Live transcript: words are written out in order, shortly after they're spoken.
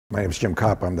My name is Jim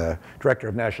Kopp. I'm the Director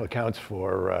of National Accounts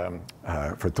for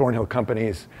Thornhill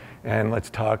Companies. And let's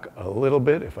talk a little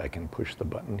bit, if I can push the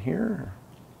button here.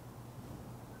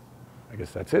 I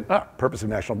guess that's it. Purpose of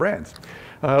national brands.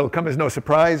 It'll come as no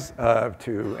surprise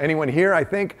to anyone here, I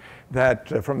think,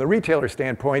 that from the retailer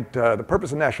standpoint, the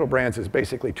purpose of national brands is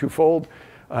basically twofold.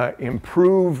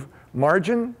 Improve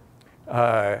margin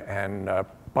and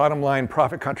bottom line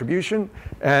profit contribution,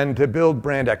 and to build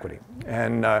brand equity.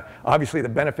 And obviously the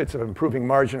benefits of improving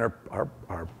margin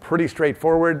are pretty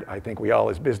straightforward. I think we all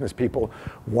as business people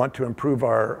want to improve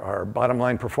our bottom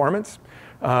line performance.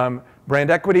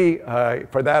 Brand equity,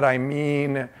 for that I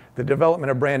mean the development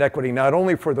of brand equity not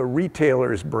only for the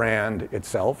retailer's brand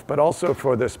itself, but also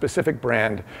for the specific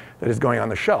brand that is going on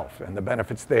the shelf. And the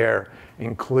benefits there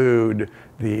include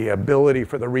the ability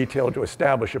for the retailer to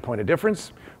establish a point of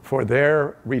difference for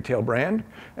their retail brand,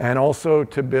 and also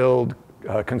to build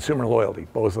consumer loyalty,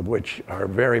 both of which are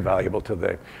very valuable to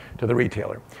the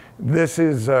retailer. This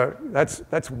is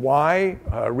that's why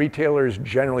retailers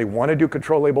generally want to do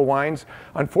control label wines.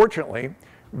 Unfortunately,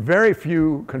 very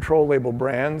few control label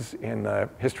brands in the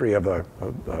history of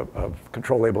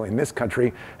control label in this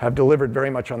country have delivered very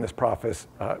much on this promise,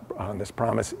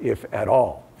 if at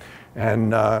all.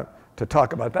 And to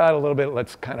talk about that a little bit,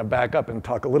 let's kind of back up and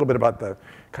talk a little bit about the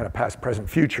kind of past, present,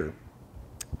 future.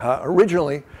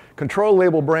 Originally, control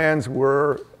label brands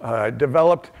were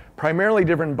developed primarily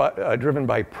driven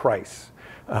by price.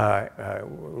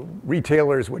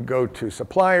 Retailers would go to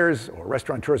suppliers, or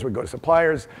restaurateurs would go to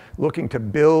suppliers looking to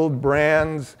build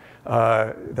brands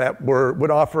that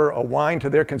would offer a wine to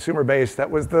their consumer base that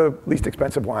was the least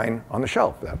expensive wine on the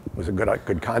shelf. That was a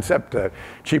good concept.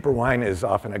 Cheaper wine is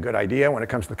often a good idea when it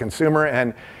comes to the consumer.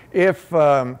 And if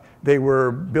they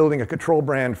were building a control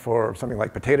brand for something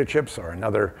like potato chips or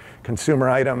another consumer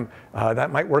item,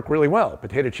 that might work really well.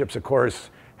 Potato chips, of course,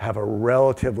 have a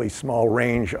relatively small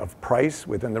range of price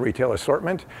within the retail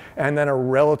assortment, and then a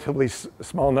relatively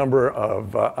small number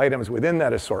of items within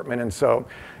that assortment. And so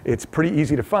it's pretty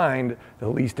easy to find the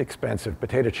least expensive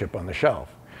potato chip on the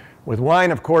shelf. With wine,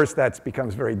 of course, that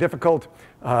becomes very difficult,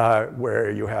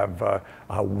 where you have a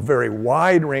very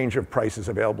wide range of prices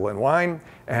available in wine,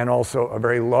 and also a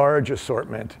very large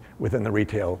assortment within the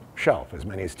retail shelf, as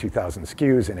many as 2,000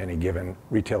 SKUs in any given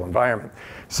retail environment.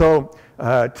 So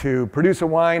to produce a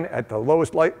wine at the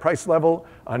lowest price level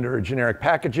under generic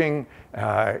packaging,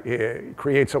 it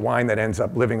creates a wine that ends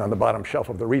up living on the bottom shelf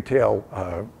of the retail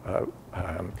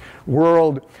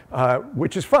world,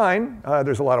 which is fine.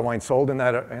 There's a lot of wine sold in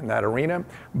that arena,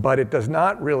 but it does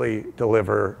not really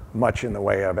deliver much in the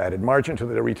way of added margin to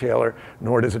the retailer,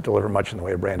 nor does it deliver much in the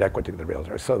way of brand equity to the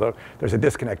retailer. So there's a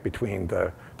disconnect between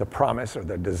the promise or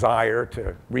the desire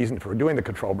to reason for doing the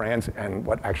control brands and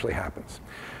what actually happens.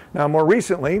 Now, more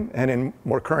recently, and in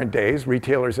more current days,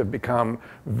 retailers have become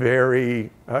very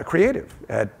creative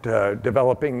at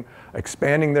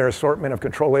expanding their assortment of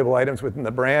control label items within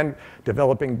the brand,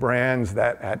 developing brands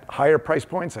that at higher price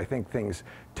points. I think things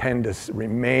tend to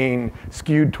remain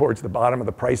skewed towards the bottom of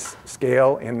the price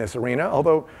scale in this arena,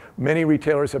 although many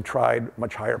retailers have tried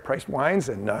much higher priced wines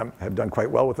and have done quite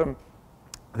well with them.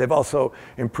 They've also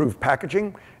improved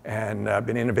packaging and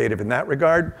been innovative in that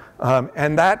regard.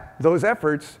 And those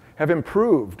efforts have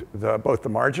improved both the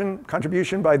margin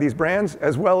contribution by these brands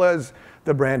as well as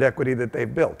the brand equity that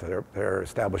they've built, their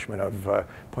establishment of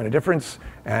point of difference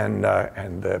and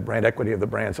the brand equity of the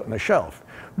brands on the shelf.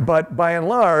 But by and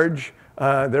large,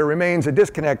 there remains a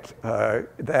disconnect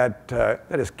that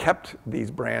has kept these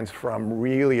brands from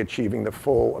really achieving the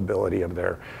full ability of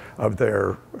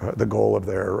the goal of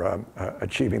their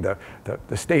achieving the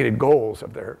stated goals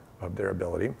of their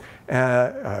ability,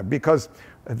 because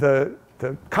the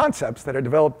concepts that are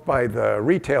developed by the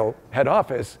retail head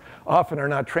office often are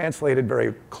not translated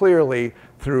very clearly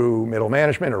through middle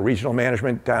management or regional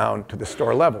management down to the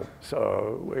store level.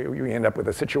 So we end up with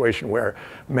a situation where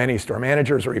many store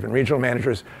managers or even regional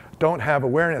managers don't have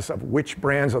awareness of which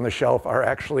brands on the shelf are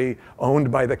actually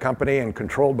owned by the company and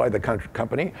controlled by the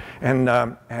company, and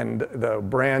the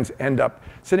brands end up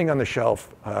sitting on the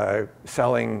shelf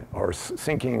selling or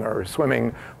sinking or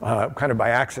swimming kind of by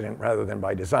accident rather than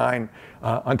by design.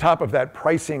 On top of that,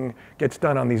 pricing gets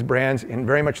done on these brands in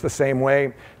very much the same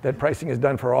way that pricing is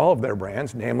done for all of their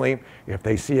brands. Namely, if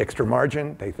they see extra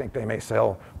margin, they think they may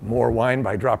sell more wine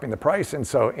by dropping the price, and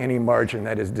so any margin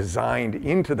that is designed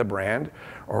into the brand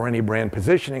or any brand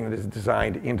positioning that is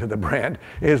designed into the brand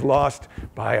is lost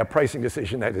by a pricing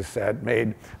decision that is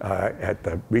made at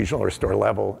the regional or store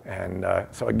level. And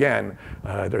so again,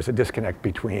 there's a disconnect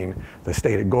between the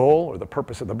stated goal or the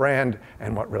purpose of the brand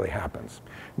and what really happens.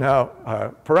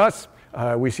 Now, for us,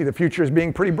 we see the future as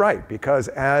being pretty bright, because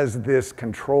as this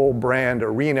control brand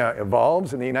arena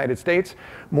evolves in the United States,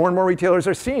 more and more retailers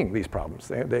are seeing these problems.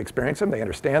 They experience them, they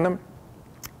understand them,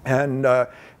 and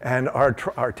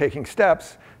are taking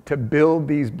steps to build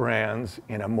these brands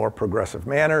in a more progressive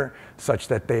manner, such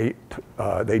that they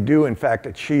do in fact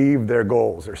achieve their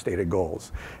goals, their stated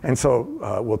goals. And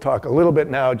so we'll talk a little bit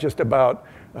now just about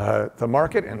the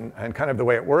market and kind of the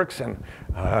way it works. And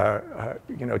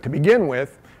to begin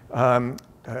with,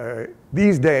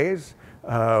 these days,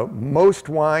 most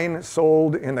wine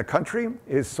sold in the country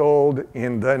is sold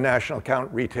in the national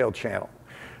account retail channel.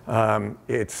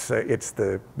 It's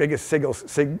the biggest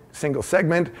single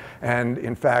segment, and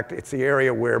in fact, it's the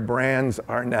area where brands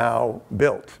are now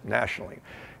built nationally.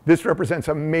 This represents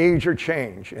a major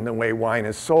change in the way wine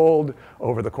is sold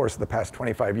over the course of the past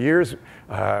 25 years.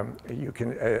 As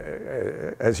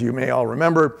you may all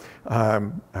remember,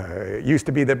 it used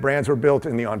to be that brands were built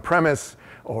in the on-premise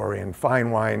or in fine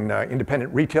wine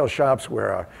independent retail shops,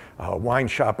 where a wine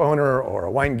shop owner or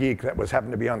a wine geek that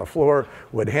happened to be on the floor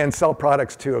would hand sell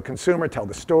products to a consumer, tell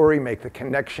the story, make the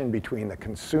connection between the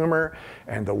consumer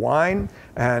and the wine,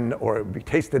 or be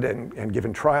tasted and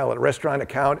given trial at a restaurant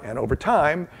account. And over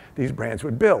time, these brands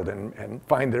would build and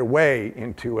find their way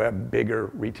into a bigger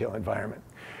retail environment.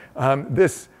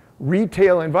 This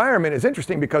retail environment is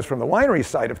interesting because from the winery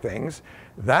side of things,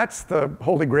 that's the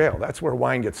holy grail. That's where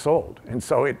wine gets sold. And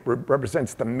so it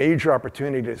represents the major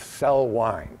opportunity to sell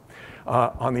wine.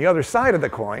 On the other side of the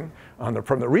coin,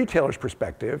 from the retailer's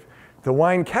perspective, the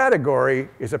wine category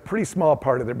is a pretty small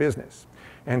part of their business.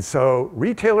 And so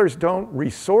retailers don't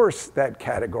resource that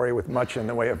category with much in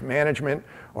the way of management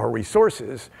or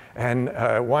resources. And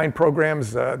wine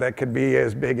programs that could be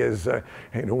as big as $1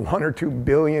 or $2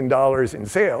 billion in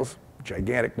sales,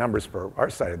 gigantic numbers for our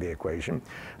side of the equation,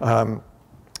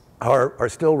 are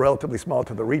still relatively small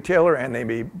to the retailer, and they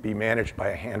may be managed by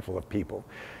a handful of people.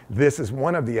 This is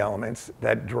one of the elements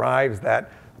that drives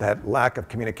that lack of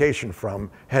communication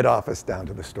from head office down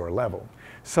to the store level.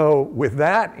 So with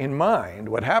that in mind,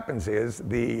 what happens is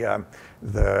the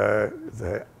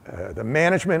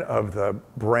management of the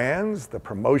brands, the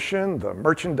promotion, the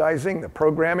merchandising, the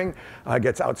programming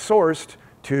gets outsourced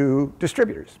to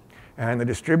distributors. And the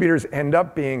distributors end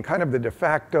up being kind of the de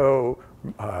facto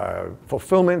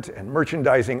fulfillment and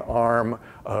merchandising arm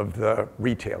of the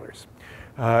retailers.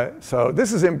 So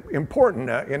this is important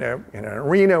in an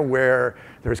arena where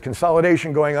there's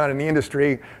consolidation going on in the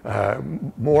industry.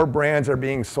 More brands are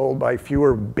being sold by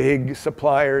fewer big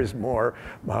suppliers. More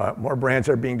brands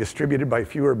are being distributed by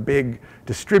fewer big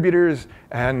distributors.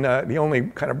 And the only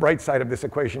kind of bright side of this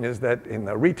equation is that in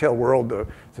the retail world,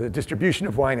 the distribution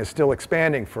of wine is still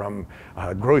expanding from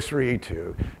grocery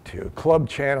to club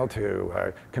channel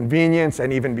to convenience,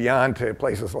 and even beyond to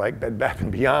places like Bed Bath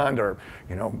 & Beyond, or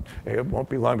it won't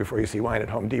be long before you see wine at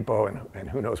Home Depot and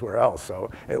who knows where else. So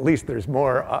at least there's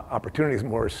more opportunities,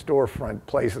 more storefront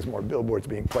places, more billboards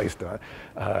being placed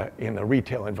in the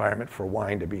retail environment for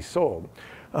wine to be sold.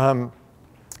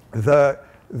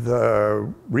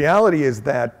 The reality is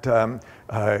that the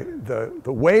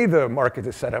way the market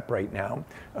is set up right now,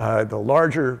 the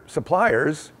larger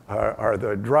suppliers are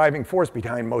the driving force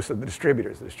behind most of the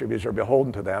distributors. The distributors are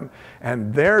beholden to them,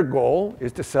 and their goal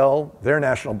is to sell their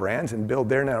national brands and build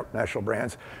their national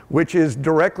brands, which is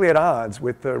directly at odds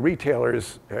with the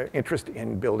retailer's interest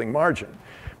in building margin.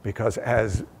 Because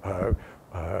as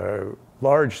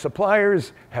large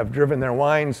suppliers have driven their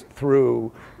wines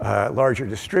through larger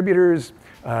distributors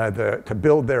to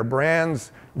build their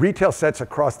brands, retail sets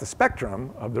across the spectrum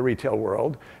of the retail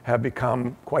world have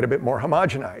become quite a bit more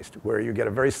homogenized, where you get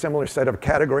a very similar set of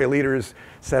category leaders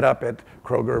set up at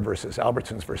Kroger versus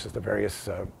Albertsons versus the various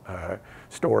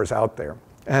stores out there.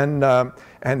 And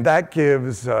that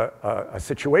gives a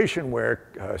situation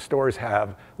where stores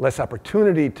have less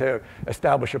opportunity to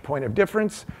establish a point of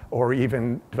difference or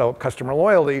even develop customer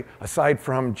loyalty, aside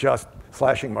from just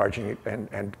slashing margin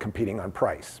and competing on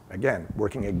price. Again,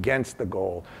 working against the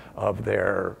goal of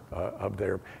their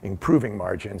improving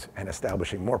margins and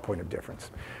establishing more point of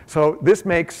difference. So this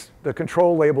makes the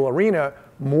control label arena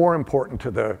more important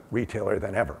to the retailer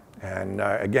than ever. And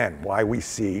again, why we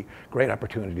see great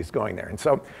opportunities going there. And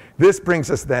so this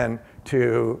brings us then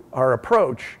to our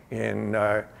approach in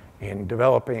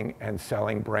developing and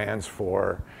selling brands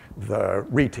for the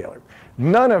retailer.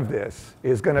 None of this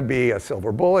is going to be a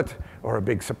silver bullet or a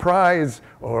big surprise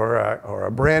or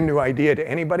a brand new idea to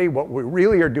anybody. What we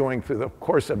really are doing through the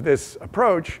course of this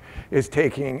approach is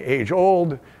taking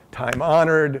age-old,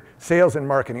 time-honored sales and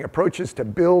marketing approaches to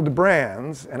build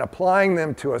brands and applying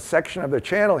them to a section of the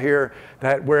channel here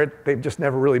where they've just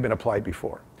never really been applied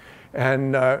before.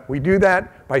 And we do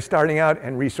that by starting out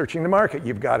and researching the market.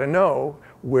 You've got to know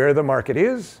where the market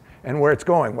is and where it's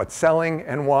going, what's selling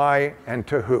and why and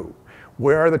to who.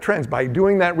 Where are the trends? By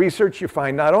doing that research, you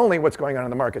find not only what's going on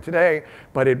in the market today,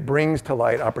 but it brings to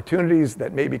light opportunities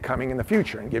that may be coming in the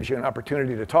future and gives you an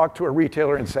opportunity to talk to a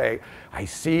retailer and say, I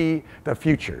see the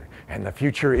future, and the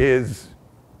future is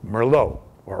Merlot,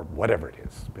 or whatever it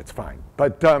is. It's fine.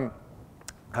 But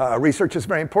research is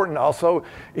very important also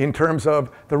in terms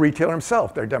of the retailer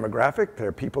himself, their demographic,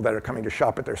 their people that are coming to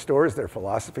shop at their stores, their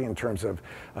philosophy in terms of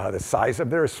the size of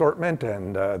their assortment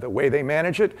and the way they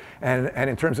manage it, and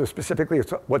in terms of specifically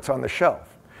what's on the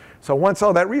shelf. So once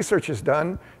all that research is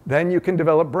done, then you can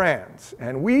develop brands.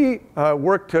 And we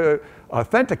work to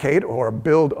authenticate or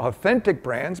build authentic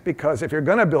brands, because if you're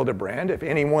going to build a brand, if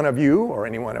any one of you or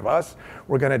any one of us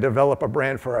were going to develop a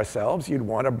brand for ourselves, you'd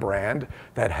want a brand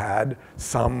that had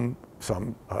some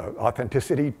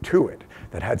authenticity to it,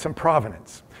 that had some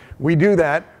provenance. We do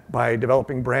that by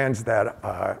developing brands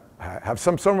that have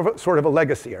some sort of a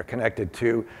legacy, are connected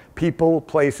to people,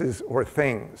 places, or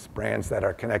things. Brands that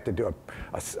are connected to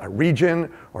a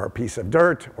region or a piece of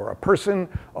dirt or a person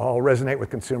all resonate with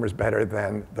consumers better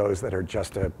than those that are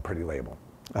just a pretty label.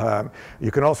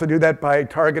 You can also do that by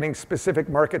targeting specific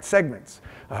market segments,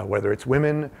 whether it's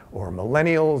women or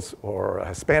millennials or a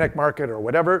Hispanic market or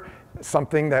whatever,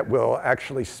 something that will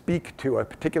actually speak to a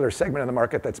particular segment of the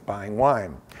market that's buying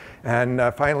wine. And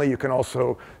finally, you can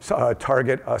also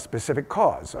target a specific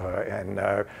cause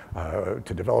to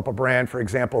develop a brand, for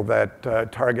example,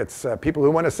 that targets people who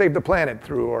want to save the planet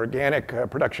through organic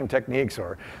production techniques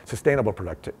or sustainable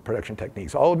production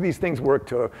techniques. All of these things work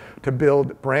to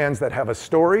build brands that have a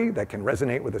story that can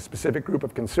resonate with a specific group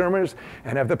of consumers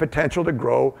and have the potential to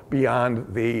grow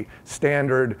beyond the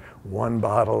standard one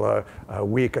bottle a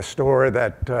week a store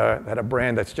that a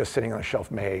brand that's just sitting on the shelf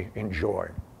may enjoy.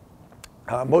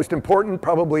 Most important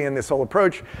probably in this whole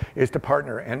approach is to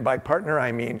partner. And by partner,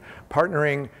 I mean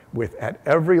partnering at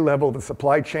every level of the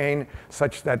supply chain,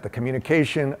 such that the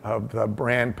communication of the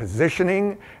brand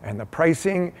positioning and the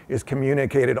pricing is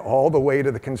communicated all the way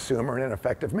to the consumer in an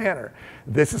effective manner.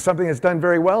 This is something that's done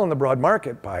very well in the broad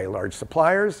market by large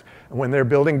suppliers when they're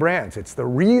building brands. It's the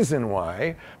reason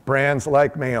why brands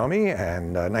like Meiomi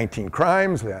and 19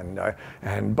 Crimes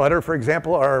and Butter, for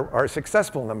example, are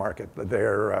successful in the market.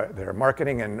 Their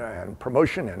marketing and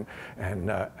promotion and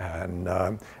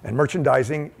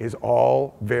merchandising is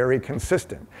all very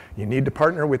consistent. You need to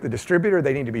partner with the distributor.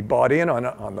 They need to be bought in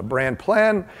on the brand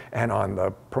plan and on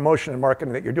the promotion and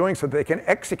marketing that you're doing so that they can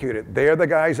execute it. They're the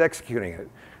guys executing it.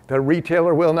 The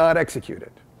retailer will not execute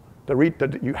it.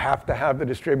 You have to have the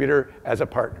distributor as a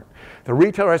partner. The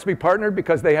retailer has to be partnered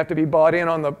because they have to be bought in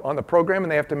on the program,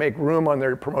 and they have to make room on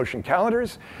their promotion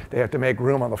calendars. They have to make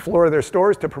room on the floor of their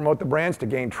stores to promote the brands, to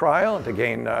gain trial and to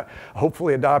gain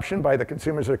hopefully adoption by the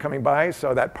consumers that are coming by.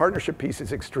 So that partnership piece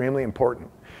is extremely important.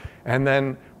 And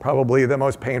then probably the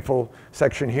most painful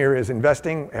section here is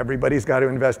investing. Everybody's got to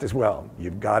invest as well.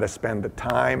 You've got to spend the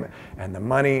time and the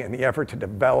money and the effort to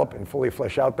develop and fully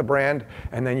flesh out the brand,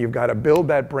 and then you've got to build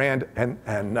that brand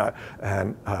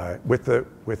with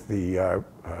the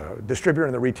distributor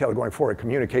and the retailer going forward,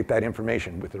 communicate that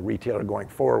information with the retailer going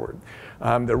forward.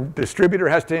 The distributor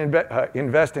has to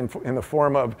invest in the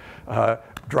form of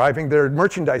driving their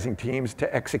merchandising teams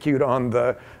to execute on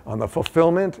the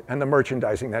fulfillment and the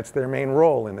merchandising. That's their main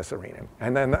role in this arena.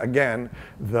 And then again,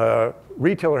 the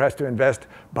retailer has to invest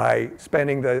by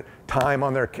spending the time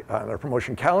on their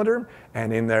promotion calendar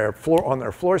and on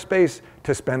their floor space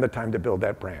to spend the time to build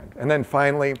that brand. And then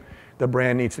finally, the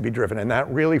brand needs to be driven, and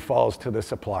that really falls to the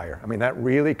supplier. I mean, that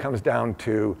really comes down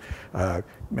to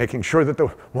making sure that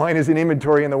the wine is in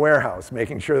inventory in the warehouse,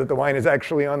 making sure that the wine is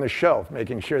actually on the shelf,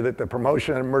 making sure that the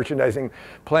promotion and merchandising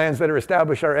plans that are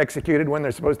established are executed when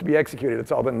they're supposed to be executed.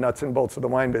 It's all the nuts and bolts of the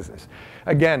wine business.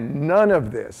 Again, none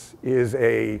of this is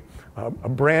a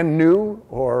brand new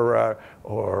or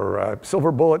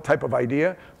silver bullet type of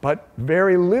idea, but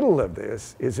very little of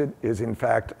this is in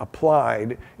fact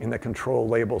applied in the control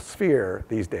label sphere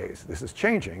these days. This is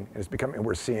changing, and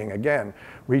we're seeing again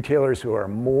retailers who are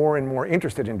more and more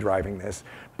interested in driving this,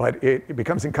 but it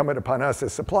becomes incumbent upon us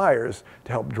as suppliers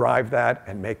to help drive that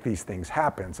and make these things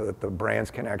happen so that the brands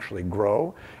can actually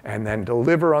grow and then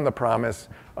deliver on the promise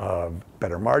of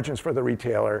better margins for the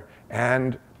retailer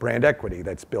and brand equity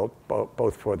that's built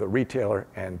both for the retailer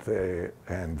and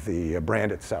the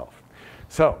brand itself.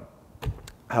 So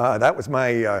that was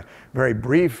my very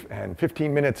brief and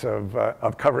 15 minutes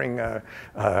of covering a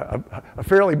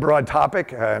fairly broad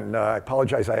topic, and I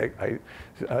apologize I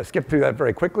skipped through that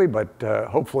very quickly, but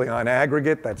hopefully on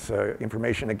aggregate that's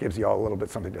information that gives you all a little bit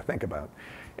something to think about.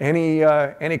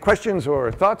 Any questions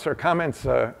or thoughts or comments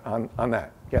on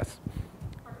that? Yes.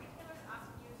 Are retailers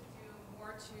asking you to do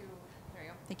more to, there you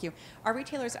go, thank you. Are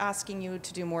retailers asking you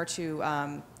to do more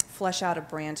to flesh out a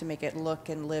brand to make it look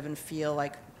and live and feel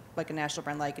like a national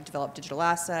brand, like develop digital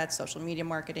assets, social media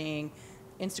marketing,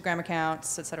 Instagram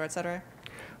accounts, et cetera, et cetera?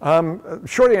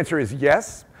 Short answer is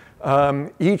yes.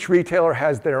 Each retailer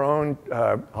has their own,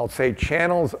 I'll say,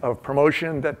 channels of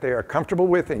promotion that they are comfortable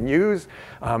with and use.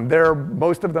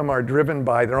 Most of them are driven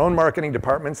by their own marketing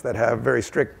departments that have very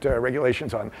strict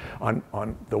regulations on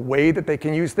the way that they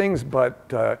can use things,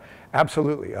 but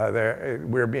absolutely,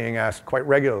 we're being asked quite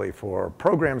regularly for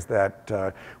programs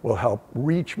that will help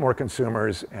reach more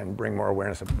consumers and bring more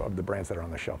awareness of the brands that are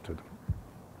on the shelf to them.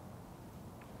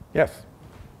 Yes?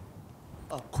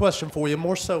 A question for you,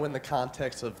 more so in the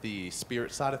context of the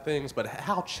spirit side of things, but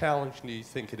how challenging do you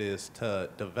think it is to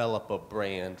develop a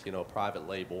brand, you know, a private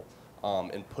label,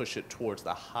 and push it towards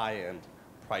the high-end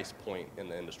price point in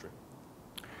the industry?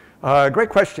 Great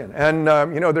question. And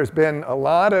you know, there's been a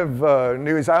lot of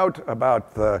news out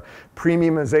about the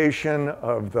premiumization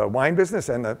of the wine business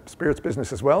and the spirits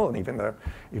business as well, and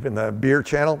even the beer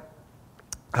channel.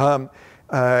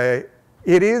 It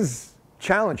is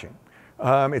challenging.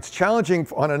 It's challenging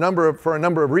for a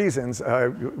number of reasons.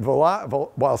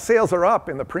 While sales are up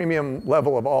in the premium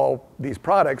level of all these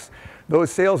products, those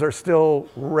sales are still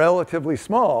relatively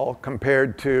small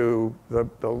compared to the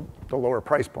lower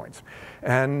price points.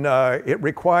 And it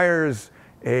requires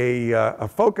a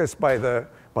focus by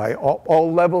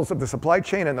all levels of the supply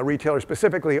chain and the retailer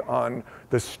specifically on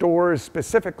the stores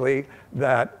specifically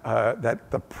that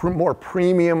the more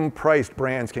premium priced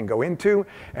brands can go into,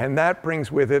 and that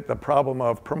brings with it the problem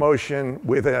of promotion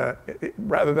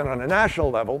rather than on a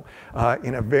national level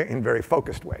in very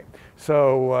focused way.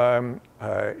 So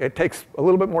it takes a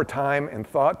little bit more time and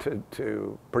thought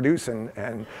to produce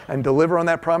and deliver on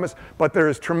that promise, but there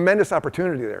is tremendous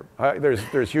opportunity there.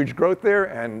 There's huge growth there,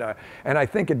 and I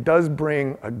think it does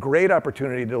bring a great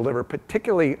opportunity to deliver,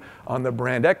 particularly on the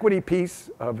brand equity piece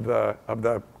of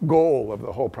the goal of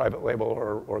the whole private label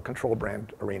or control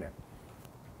brand arena.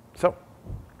 So,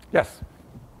 yes.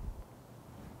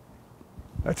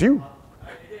 That's you.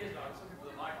 It is, I was looking for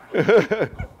the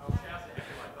microphone. I'll shout it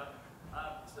anyway, but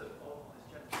just to follow on this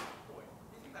gentleman's point,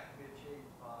 do you think that can be achieved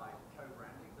by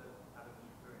co-branding that Adam was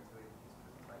referring to in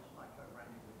his presentation, like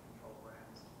co-branding with control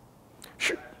brands?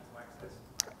 Sure. To access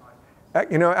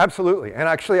You know, absolutely. And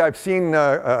actually, I've seen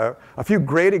a few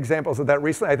great examples of that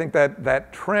recently. I think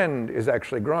that trend is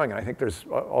actually growing. And I think there's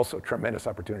also tremendous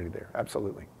opportunity there.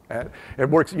 Absolutely. And it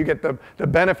works. You get the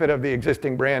benefit of the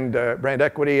existing brand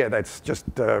equity that's just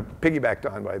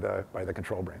piggybacked on by the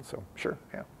control brand. So sure,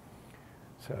 yeah.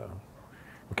 So,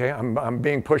 okay, I'm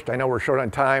being pushed. I know we're short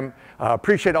on time.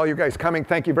 Appreciate all you guys coming.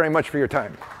 Thank you very much for your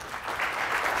time.